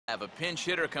Have a pinch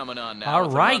hitter coming on now. All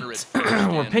right,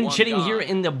 we're pinch hitting here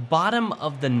in the bottom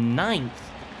of the 9th.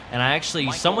 And I actually,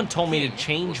 someone told me to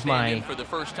change my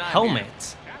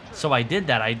helmet. So I did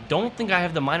that. I don't think I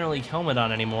have the minor league helmet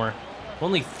on anymore.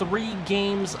 Only 3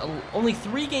 games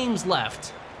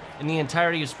left in the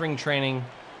entirety of spring training.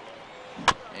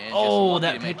 Oh,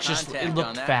 that pitch just, it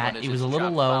looked fat. It was a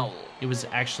little low. It was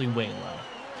actually way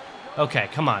low. Okay,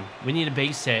 come on. We need a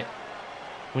base hit.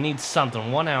 We need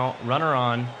something. 1 out, runner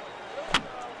on.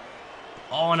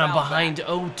 Oh, and I'm behind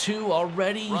 0-2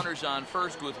 already. Runners on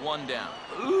first with 1 down.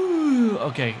 Ooh,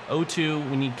 okay,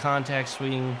 0-2. We need contact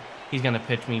swing. He's gonna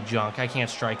pitch me junk. I can't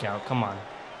strike out. Come on.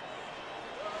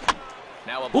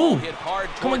 Now a ball hit hard.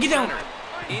 Come on, get down.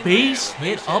 Base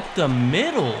hit up the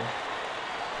middle.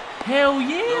 Hell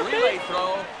yeah, baby.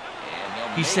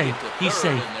 He's safe. He's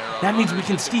safe. That means we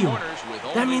can steal.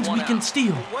 That means we can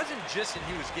steal.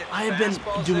 I have been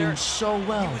doing so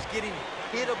well.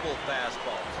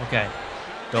 Okay.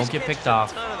 Don't get picked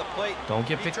off. Don't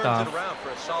get picked off.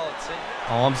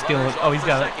 Oh, I'm stealing. Oh, he's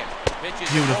got it.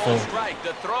 Beautiful.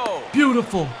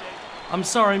 Beautiful. I'm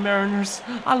sorry, Mariners.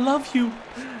 I love you.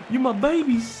 You're my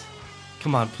babies.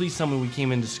 Come on, please tell me we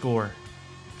came in to score.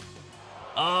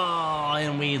 Oh,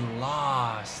 and we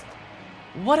lost.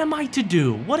 What am I to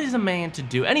do? What is a man to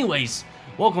do? Anyways,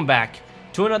 welcome back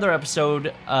to another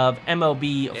episode of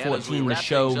MLB 14, the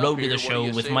show, Road to the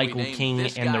Show with Michael King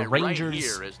and the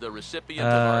Rangers.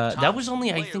 That was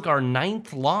only, I think, our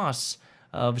 9th loss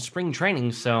of spring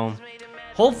training, so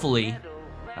hopefully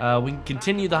we can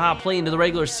continue the hot play into the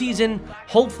regular season.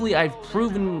 Hopefully I've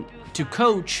proven to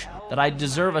coach that I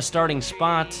deserve a starting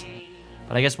spot,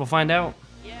 but I guess we'll find out.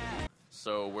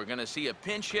 So we're going to see a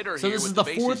pinch hitter. So this is the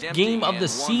 4th game of the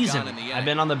season. I've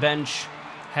been on the bench.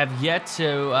 Have yet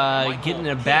to get in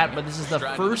a bat, but this is the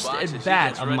first at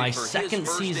bat of my 2nd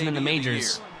season in the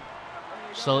majors.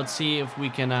 So let's see if we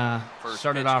can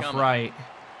start it off right.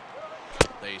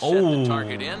 Oh,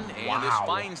 wow. This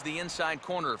finds the inside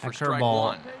corner for strike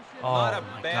 1. Oh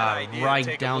my God,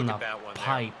 right down the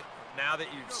pipe. Now that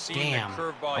you've seen Damn, the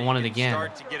curveball, I want it again.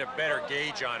 Start to get a better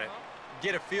gauge on it.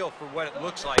 Get a feel for what it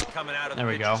looks like coming out of the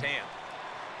pitcher's hand.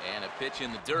 And a pitch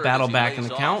in the dirt. Battle back in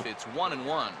the count. It's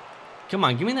 1-1. Come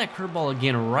on, give me that curveball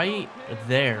again right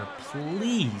there,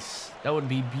 please. That would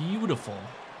be beautiful.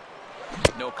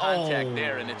 No contact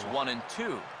there, and it's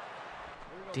 1-2.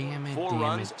 Damn it, 4 damn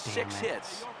runs, it, 6 damn it.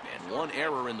 hits, and 1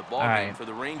 error in the ball game for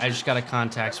the Rangers. I just got a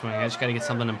contact swing. I just got to get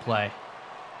something in play.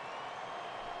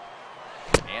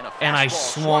 And I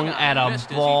swung at a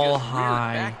ball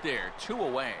high. Back there, 2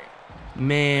 away.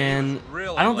 Man,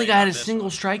 I don't think I had a single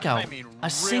strikeout. A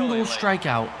single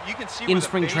strikeout in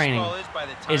spring training.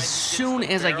 As soon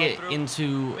as I get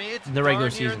into the regular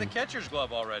season.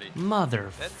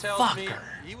 Motherfucker.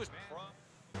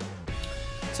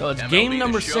 So it's game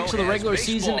number 6 of the regular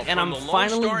season, and I'm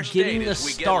finally getting the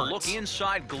start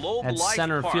at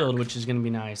center field, which is going to be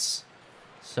nice.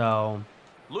 So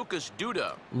Lucas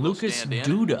Duda.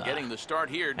 Getting the start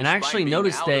here. And I actually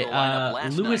noticed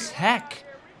that Lewis Heck,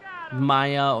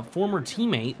 my former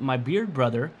teammate, my beard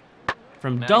brother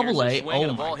from Double-A.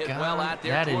 Oh my God,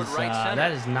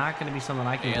 that is not going to be something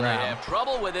I can grab. They have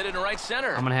trouble with it in right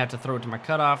center. I'm going to have to throw it to my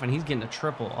cutoff, and he's getting a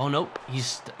triple. Oh nope,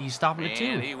 he's stopping it too.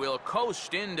 And he will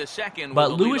coast into second.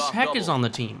 But Lewis Heck is on the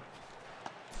team.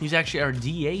 He's actually our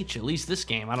DH, at least this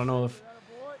game. I don't know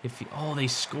if he, oh, they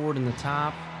scored in the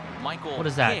top. What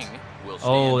is that?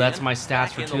 Oh, that's my stats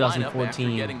for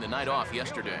 2014. Getting the night off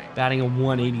yesterday. Batting a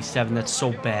 187. That's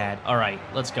so bad. All right,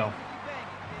 let's go.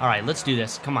 All right, let's do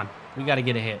this. Come on. We got to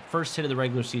get a hit. First hit of the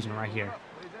regular season right here.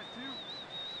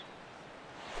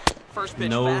 First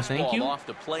pitch no, thank you. Off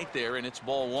the plate there, and it's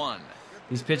ball 1.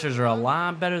 These pitchers are a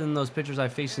lot better than those pitchers I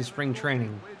faced in spring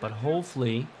training, but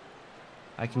hopefully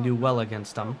I can do well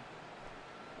against them.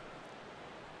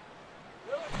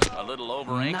 A little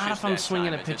over Not if I'm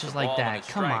swinging at pitches like that.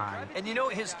 Come on. And you know,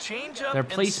 his changeup their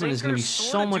placement is going to be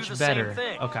so much better.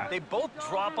 Okay. They both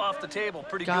drop off the table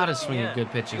pretty good. Gotta swing at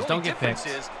good pitches. Don't get picked.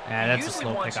 Yeah, that's a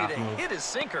slow pickoff move. Hit his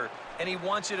sinker, and he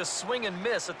wants you to swing and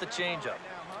miss at the changeup.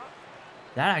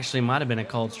 That actually might have been a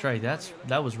called strike.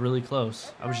 That was really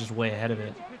close. I was just way ahead of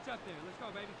it.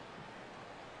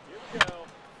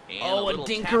 Oh, a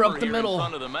dinker up the middle.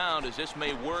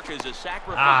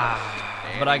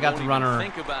 But I got the runner.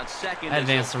 I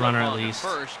advanced the runner at least.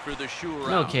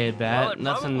 Okay, at bat.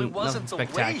 Nothing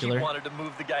spectacular.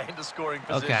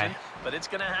 Okay. It's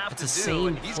the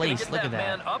same place. Look at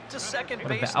that.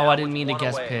 Oh, I didn't mean to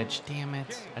guess pitch. Damn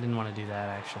it. I didn't want to do that,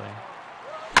 actually.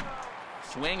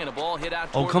 Swing and a ball hit out.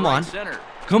 Oh, come on.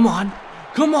 Come on.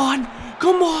 Come on.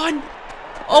 Come on.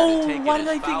 Oh, why did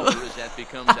I think that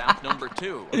becomes out number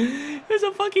 2. There's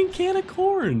a fucking can of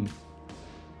corn.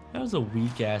 That was a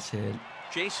weak ass hit.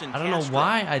 Jason I don't know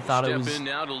why I thought it was.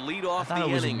 now to lead off I thought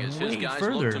it was way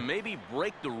further. To maybe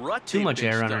break the rut Too much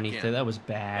air underneath it. That was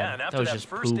bad. Yeah, that was just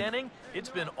first poop. inning, it's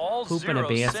been all Poop in a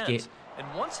basket. since. And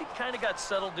once he kind of got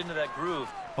settled into that groove,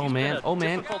 oh man, oh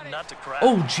man. difficult nut to crack.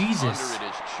 Oh Jesus.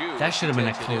 That should have been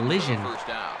a collision.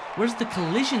 Where's the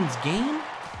collisions game?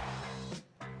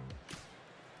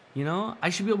 You know,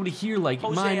 I should be able to hear like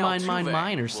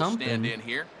mine or something.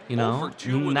 You know,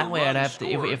 and that way I'd have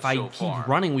to. If I keep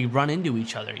running, we run into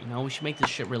each other. You know, we should make this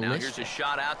shit realistic. Now here's a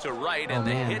shot out to right, and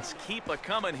the hits keep a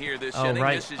coming here this inning.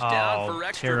 Right. This is down for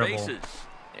extra bases.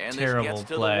 And terrible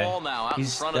play.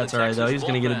 That's alright though. He's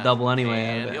gonna get a double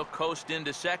anyway. And he'll coast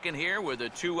into second here with a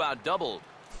 2-out double.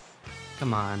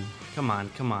 Come on, come on,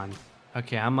 come on.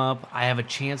 Okay, I'm up. I have a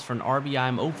chance for an RBI.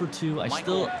 I'm 0 for 2. I'm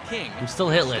still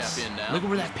hitless. Look at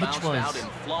where that pitch was. Out and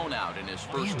flown out in his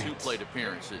first 2 plate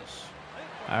appearances.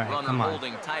 All right, Runner come on.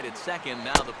 holding tight at second.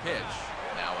 Now the pitch.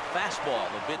 Now a fastball,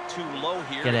 a bit too low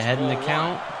here. Get ahead in the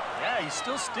count. Yeah, he's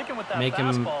still sticking with that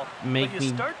fastball. Make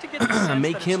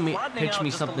him pitch me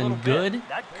something good.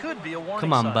 That could be a warning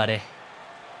Come on, sign. buddy.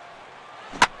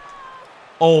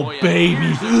 Oh,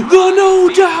 baby. The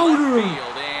no-doubter.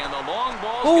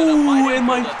 Oh, and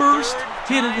my first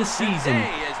hit of the season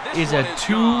is a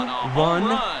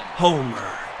 2-run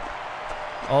homer.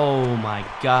 Oh, my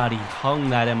God. He hung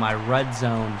that in my red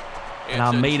zone. And I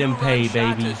made him pay,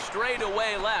 baby.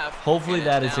 Hopefully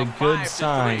that is a good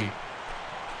sign.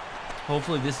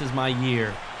 Hopefully this is my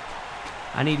year.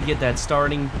 I need to get that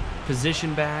starting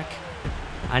position back.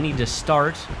 I need to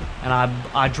start. And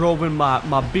I drove in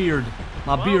my beard.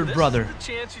 My beard brother.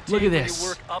 Look at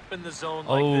this. Oh,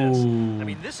 I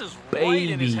mean, this is baby. Right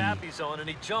in his happy zone, and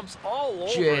he jumps all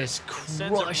over just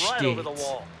crushed it. Over the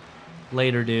wall.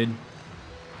 Later, dude.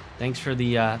 Thanks for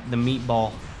the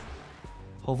meatball.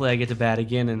 Hopefully I get to bat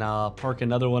again and park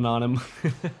another one on him.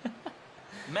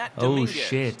 Oh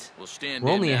shit. We're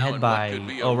only ahead by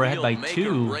we're ahead by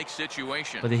 2.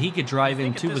 But he could drive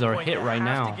in too with our hit right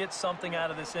now. To get something out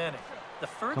of this inning. The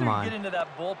further you get into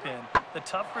that bullpen, the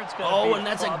tougher it's going to be. Oh, and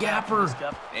that's a gapper.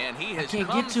 And he has can't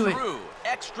get to it.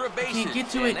 Extra bases. Can't get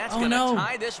to it. That's oh no.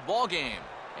 Tie this ball game.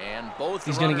 And both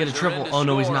he's going to get a triple. Oh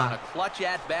no, he's not.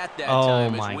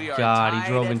 Oh my God, he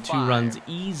drove in 2 runs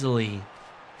easily.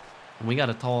 And we got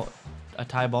a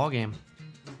tie ball game.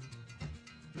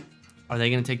 Are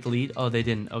they going to take the lead? Oh, they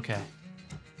didn't. Okay.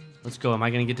 Let's go. Am I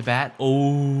going to get to bat?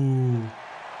 Oh.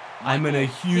 I'm in a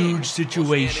huge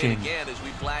situation.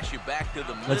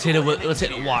 Let's hit it. Let's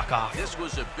hit a walk off. This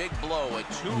was a big blow.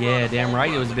 Yeah, damn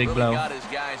right, it was a big blow.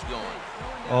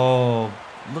 Oh,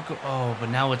 look. Oh, but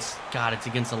now it's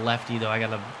against a lefty though. I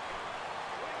gotta.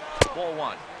 Ball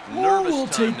 1. Oh, I'll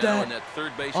take that.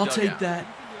 I'll take that.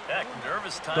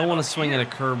 Don't want to swing at a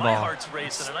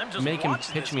curveball. Make him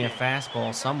pitch me a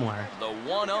fastball somewhere. The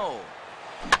 1-0.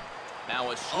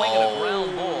 Now a swing and a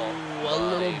ground ball. A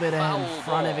little bit in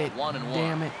front of it.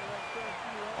 Damn it.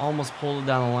 Almost pulled it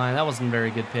down the line. That wasn't a very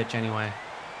good pitch anyway.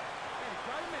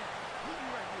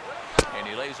 And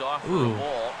he lays off for a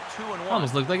ball. 2-1.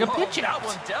 Almost looked like a pitch out. That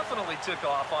one definitely took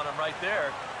off on him right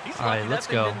there. All right, let's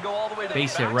go.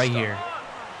 Base hit right here.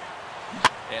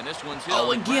 And this one's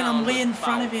oh, again, I'm way in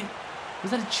front of it.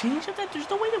 Was that a changeup? There's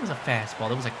no way that was a fastball.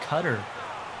 That was a cutter.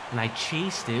 And I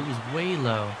chased it. It was way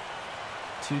low.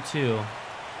 2-2.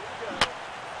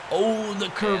 Oh, the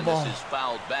curveball. This is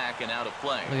fouled back and out of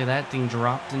play. Look at that thing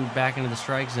dropped back into the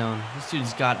strike zone. This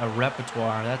dude's got a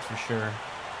repertoire, that's for sure.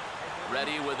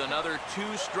 Ready with another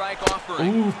 2-strike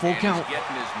offering. Ooh, full count. He's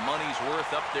getting his money's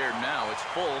worth up there now. It's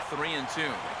full 3-2.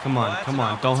 Come on, come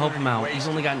on. Don't help him out. He's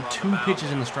only gotten 2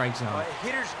 pitches in the strike zone.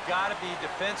 Hitter's got to be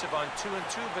defensive on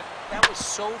 2-2, but that was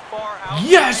so far out.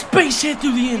 Yes, base hit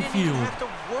through the infield. Have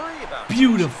to worry about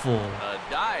beautiful. A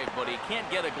dive, but he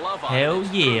can't get a glove on. Hell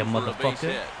yeah,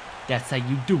 motherfucker. That's how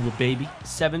you do it, baby.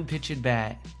 7-pitch at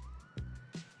bat.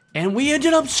 And we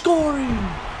ended up scoring.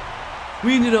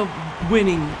 We ended up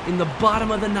winning in the bottom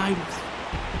of the 9th.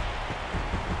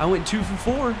 I went 2 for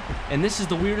 4, and this is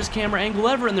the weirdest camera angle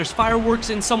ever, and there's fireworks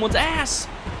in someone's ass.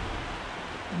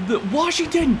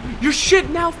 Washington, you're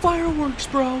shitting out fireworks,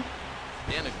 bro.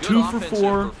 2 for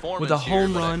 4 with a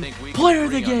home run. Player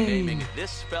of the game.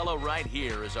 This fella right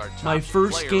here is our top my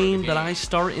first game that I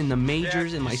start in the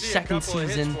majors in my 2nd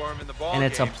season, and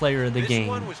it's a player of the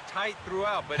game.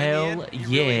 Hell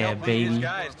yeah, baby.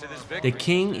 The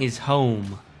king is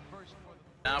home.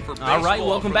 All right,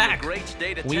 welcome back.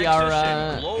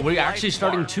 We're actually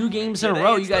starting 2 games in a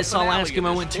row. You guys saw last game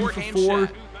I went 2 for 4.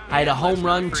 I had a home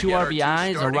run, 2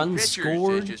 RBIs, a run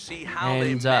scored,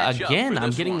 and again,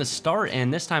 I'm getting the start,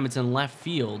 and this time it's in left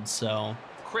field, so,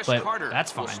 but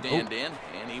that's fine.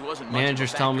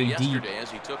 Manager's telling me deep.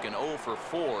 As he took an 0 for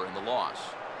 4 in the loss.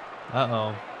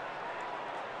 Uh-oh.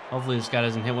 Hopefully this guy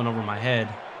doesn't hit one over my head.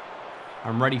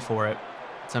 I'm ready for it.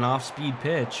 It's an off-speed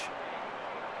pitch.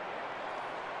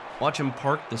 Watch him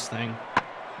park this thing.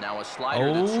 Now a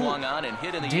slider that swung on and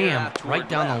hit in the air right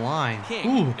down the line.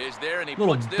 King is there, and he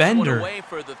little puts this bender. one away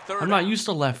for the third I'm not used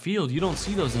to left field. You don't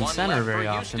see those in center very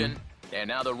often. And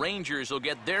now the Rangers will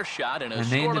get their shot in a and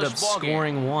they ended up scoreless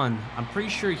scoring one. I'm pretty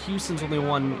sure Houston's only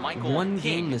won one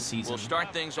game this season. We'll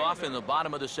start things off in the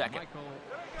bottom of the second.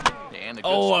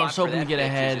 Oh, I was hoping to get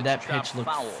ahead. That pitch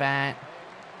looked fat.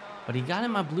 But he got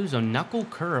in my blue zone. Knuckle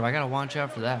curve. I got to watch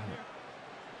out for that.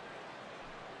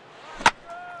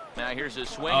 Now here's a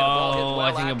swing and a ball hit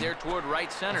well out there toward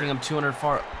right center. I think I'm 200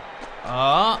 far.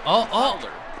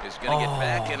 Is going to get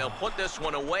back, and he'll put this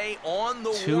one away on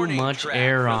the Too much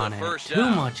air on it. Too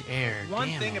much air. One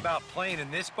thing about playing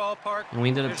in this ballpark, and we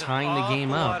ended up tying the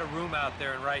game up. There's a lot of room out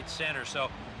there in right center, so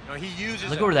he uses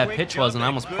look where that pitch was, and I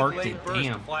almost parked it.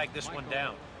 Damn. Flag this one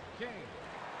down.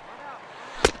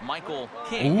 Michael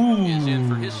King is in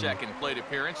for his second plate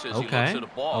appearance as he looks at a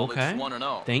ball. It's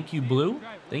 1-0. Thank you, Blue.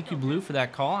 Thank you, Blue, for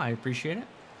that call. I appreciate it.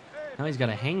 Now he's got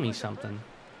to hang me something.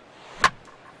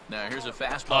 Now here's a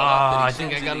fastball. I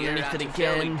think I got underneath it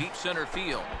again. Deep center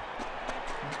field.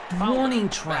 Warning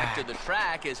track. Back to the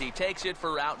track as he takes it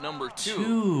for out number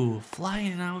 2.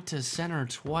 Flying out to center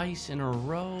twice in a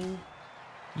row.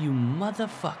 You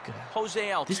motherfucker. Jose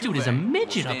Altuve, this dude is a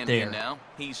midget up there. Now.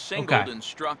 He's singled and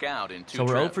struck out in 2 So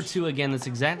we're 0 trips. for 2 again. That's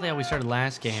exactly how we started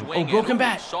last game. Swing broken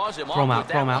bat. Throw him out,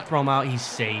 throw him out, throw him out. He's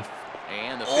safe.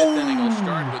 And the 5th inning will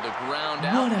start with a ground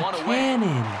out. What a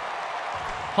cannon.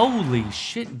 Holy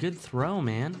shit, good throw,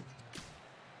 man.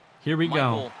 Here we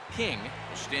Michael King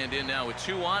will stand in now with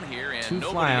 2 on here and 2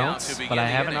 nobody out to flyouts, begin but I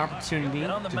have the an inning. opportunity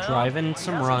to drive in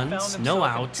some runs. No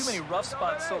outs. Too many rough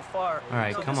spots so far. All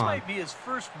right, so come this on. might be his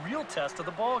first real test of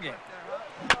the ballgame.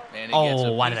 And he gets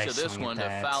a why did piece I of this swing one at to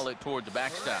that? foul it toward the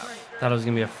backstop. Thought it was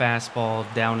going to be a fastball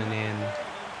down and in.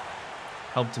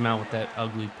 Helped him out with that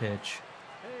ugly pitch.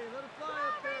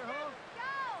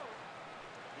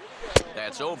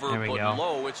 That's over, There we but go.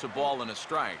 low. It's a ball and a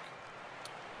strike.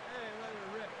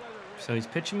 So he's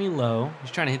pitching me low. He's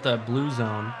trying to hit the blue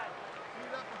zone.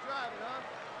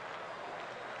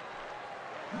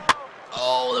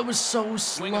 Oh, that was so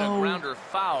Swinging a slow. grounder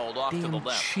fouled off to the Damn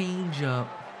left. change up.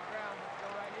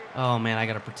 Oh man, I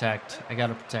gotta protect. I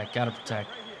gotta protect. Gotta protect.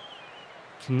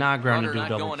 Cannot ground into a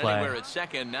double going play. anywhere at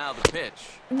second. Now the pitch.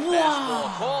 Fastball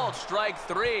called, strike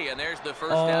 3, and there's the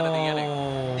first out of the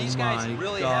inning. These guys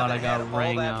really God, haven't I got had all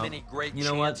rang that up. many great You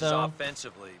know what, chances though?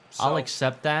 offensively. I'll So,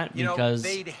 accept that because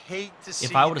they'd hate to see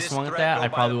if I would have this swung at threat that, go I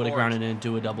by probably the would have boards. grounded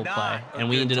into a double Not play, a and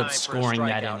we good ended up time for a scoring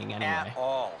that strikeout inning at anyway.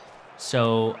 all.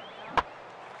 So,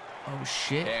 oh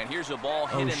shit. And here's a ball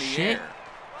hit in the shit. air.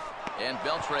 And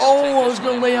Beltre Oh, I was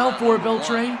gonna lay out for it,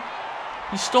 Beltre.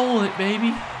 He stole it,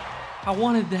 baby. I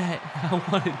wanted that. I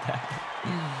wanted that.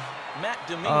 Matt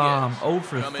Dominguez 0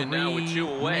 for come in now with 2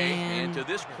 away, man. and to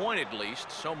this point at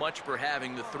least, so much for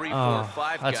having the 3, 4, Oh,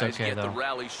 5 that's guys okay, get the though.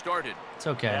 rally started. It's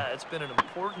okay. Yeah, it's been an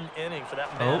important inning for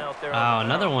that man out there. on the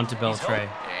Another mound. one to He's Beltre.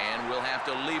 And we'll have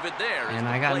to leave it there. And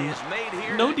as I the got play is made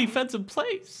here. no defensive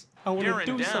plays. I want to Aaron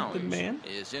do Downs something, man.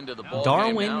 is into the ball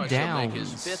Darwin game now as he'll make his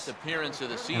Downs. 5th appearance of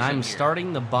the season And I'm here.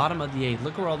 starting the bottom of the 8th.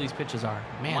 Look where all these pitches are.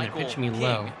 Man, Michael they're pitching me King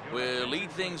low. will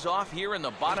lead things off here in the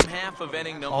bottom half of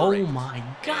inning number Oh 8. my And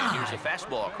God. here's a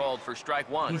fastball called for strike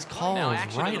 1. These calls now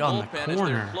action right in on the bullpen as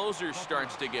corner. their closer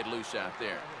starts to get loose out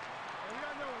there.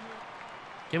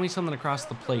 Give me something across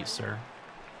the plate, sir.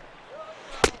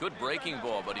 Good breaking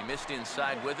ball, but he missed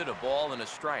inside with it. A ball and a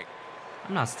strike.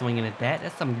 I'm not swinging at that.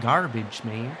 That's some garbage,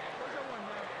 man.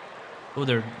 Oh,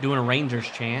 they're doing a Rangers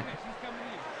chant.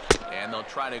 And they'll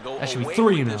try to go That should be away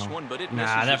 3 with now. this one, but it Nah,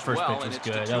 misses that as first well, pitch and was it's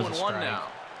good. to That was a 2-1 strike. now.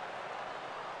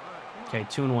 Okay,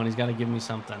 2-1. He's got to give me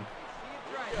something.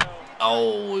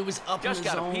 Oh, it was up Just in the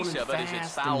got zone a piece and of it as it's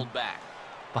fast fouled and back.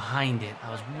 behind it. I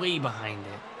was way behind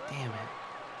it. Damn it.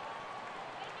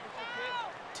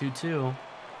 2-2.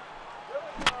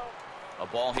 A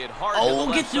ball hit hard to the Oh,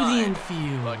 left get through side. the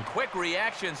infield. But quick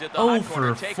reactions at the 0 hot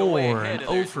corner for take away 4. ahead, An and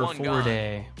 0 there's for one 4 gone.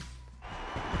 day.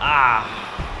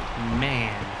 Ah,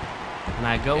 man. And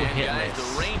I go And guys,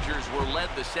 hitless. the Rangers were led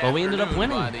this But we ended up afternoon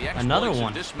winning. by the Another exploits of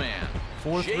one. This man.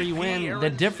 4-3 JP win. The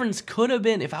Aaron's- difference could have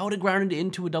been, if I would have grounded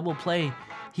into a double play,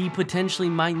 he potentially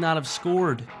might not have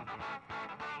scored.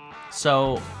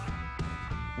 So,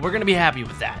 we're going to be happy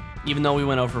with that, even though we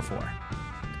went 0 for 4.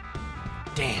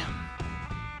 Damn.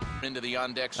 Into the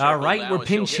on-deck All circle right, now we're as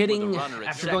he'll pinch hit with hitting a runner at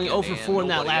after going second 0 for 4 in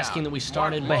that and last nobody game that out. we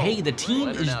started. But hey, the team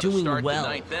Leonard is now to doing start the well.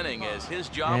 ninth inning as his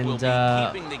job And will be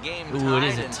keeping the game ooh, it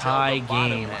is tied a until tie the bottom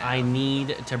game. half. I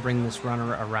need to bring this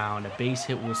runner around. A base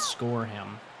hit will score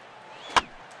him.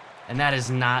 And that is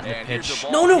not the And here's pitch.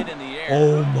 the No, ball no. hit in the air.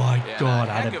 Oh my Yeah, God!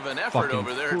 a I heck had of an a effort fucking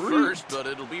over there at freak. first, but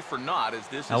it'll be for naught as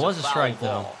this That is was a foul strike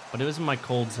ball. though, but it was in my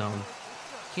cold zone.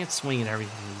 Can't swing at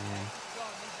everything, man.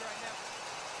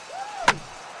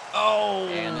 Oh!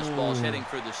 And this ball's heading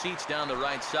for the seats down the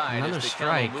right side. Another as the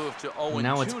strike. count will move to 0-2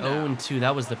 Now it's now. 0-2.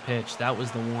 That was the pitch. That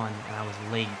was the one, and I was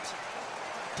late.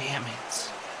 Damn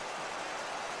it!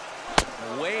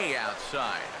 Way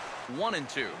outside.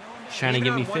 1-2. Trying to Even get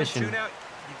on me 1-2 fishing. now,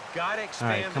 you've got to All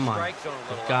expand right, come the on. strike zone a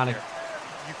little. Got out it. there.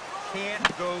 You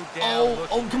can't go down. Oh, looking.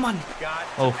 oh, come on. You've got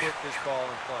to Oh. put this ball in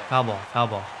play. Foul ball, foul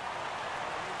ball.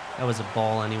 That was a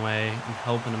ball anyway. I'm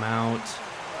helping him out.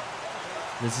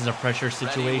 This is a pressure Ready with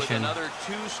situation. another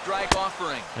two-strike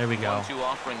offering. There we go. 1-2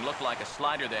 offering looked like a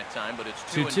slider that time, but it's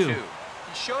 2-2. 2-2.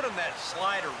 He showed him that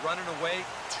slider running away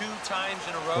 2 times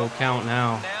in a row. Full count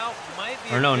now. Now might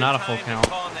be Or no, good not a time full to count.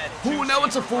 call him that Oh, now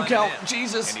it's a two-seamer full running count. in.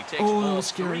 Jesus. And he takes Oh, ball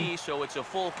scary. 3, so it's a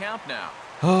full count now.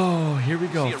 Oh, here we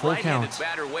go. See a Full right-handed count.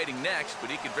 batter waiting next, but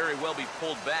he could very well be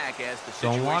pulled back as the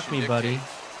Don't situation walk me, buddy.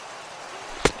 dictates.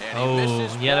 And Oh,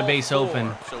 misses he had a ball base 4,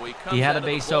 open. so He comes had a out of the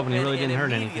base open. He bullpen really didn't and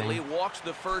hurt immediately anything. walks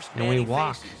the first And man we he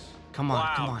walk. faces. Come on,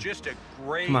 Wow, come on. just a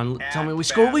great Come on, tell me we at-bat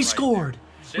scored. We right scored.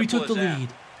 there. We took Simple the as that.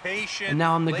 lead. Patient, And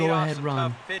now I'm the laid off go-ahead some run.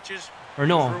 tough pitches, Or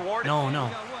no, was rewarded.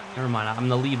 no. Never mind. I'm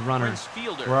the lead runner. Prince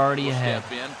Fielder We're already will ahead.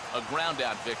 Step in, a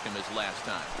ground-out victim as last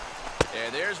time.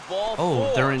 And there's ball Oh,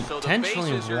 4, they're so the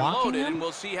intentionally bases are walking loaded, him? and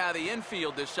we'll see how the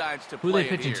infield decides to Who are play they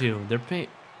it pitching here. to? They're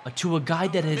to a guy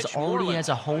that has Mitch already Moreland has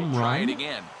a home will try run. it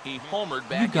again. He homered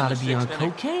back You gotta in the be on 6th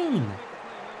inning. cocaine.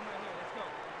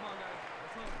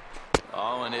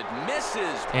 Oh, and it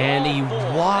misses. And he Ball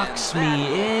 4, walks and that me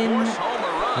will in, force home a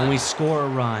run. and we score a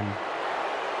run.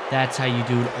 That's how you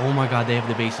do it. Oh my God, they have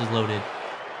the bases loaded.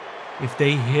 If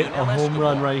they hit a home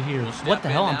run right here. Will step What the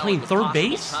hell? in I'm now playing with the third possible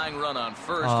base? tying run on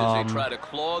first as they try to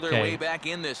claw their okay. way back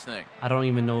in this thing. I don't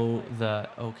even know the.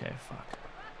 Okay, fuck.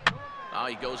 Oh,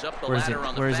 he goes up the Where is it? ladder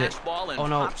on the Where is it? fastball and Oh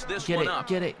no! pops this Get one it! up.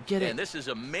 Get it! Get it! And this is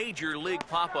a major league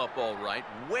pop-up, all right,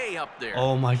 way up there.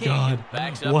 Oh my King God!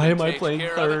 backs up Why and am I takes playing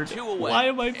care of it, third? 2 away. Why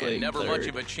am I And playing never third? much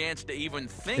of a chance to even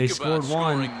think They about scored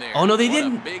scoring one. there. Oh no, they What a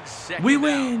didn't. big second We out.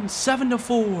 win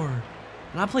 7-4,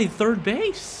 and I played third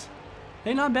base.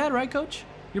 Hey, not bad, right, Coach?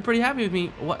 You're pretty happy with me.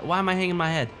 Why am I hanging my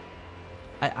head?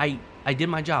 I did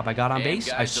my job. I got on And base.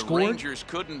 guys, I the scored. Rangers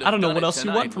couldn't have I don't know done what it else you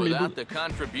tonight want from me, without but the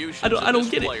contributions I don't of this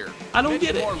get it. player. I don't Mitch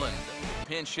get it. Moreland,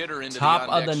 pinch hitter into Top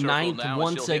the of the on-deck circle ninth. now as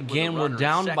Once he'll hit with a again, we're runner at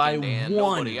down by second and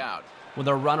 1 nobody out. with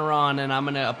a runner on, and I'm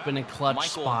up in a clutch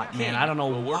Michael spot, man. King I don't know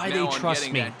will work why now they on trust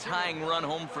getting me. that tying run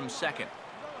home from second.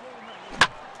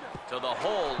 To the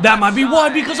hole. That might be why,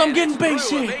 left because side, I'm getting and it's base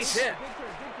through, a hits. hit.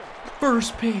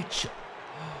 First pitch.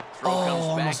 Throw comes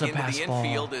almost back a into pass the ball.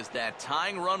 infield as that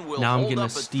tying run will Now I'm hold getting a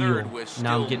up at steal. third with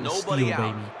Now I'm still getting a nobody steal,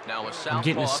 out. baby. Now a I'm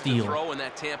getting a southpaw steal. to throw in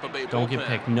that Tampa Bay Don't get bullpen.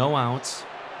 picked. No outs.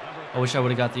 I wish I would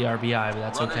have got the RBI, but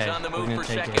that's Runners okay. on the We're move going for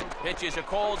to take second. it. Pitches a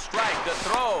cold strike. The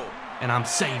throw. And I'm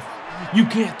safe. You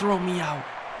can't throw me out.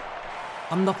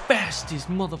 I'm the fastest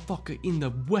motherfucker in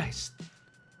the West.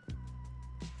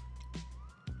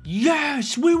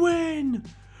 Yes, we win.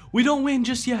 We don't win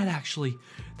just yet, actually.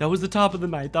 That was the top of the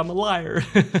ninth. I'm a liar.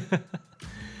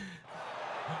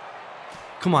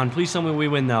 Come on, please tell me we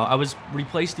win, though. I was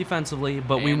replaced defensively,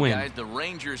 but we win. Guys, the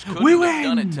Rangers couldn't We have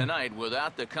done win! it tonight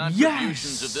without the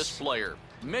contributions Yes! of this player.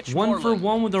 Mitch 1 for Moreland,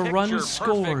 1 with a picture run perfect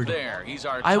scored. there. He's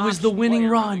our I was the top winning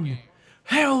player of the run. game.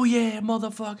 Hell yeah,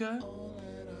 motherfucker.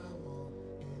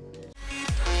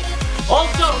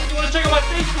 Also, if you want to check out my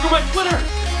Facebook or my Twitter,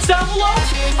 it's down below.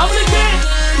 I'm gonna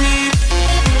get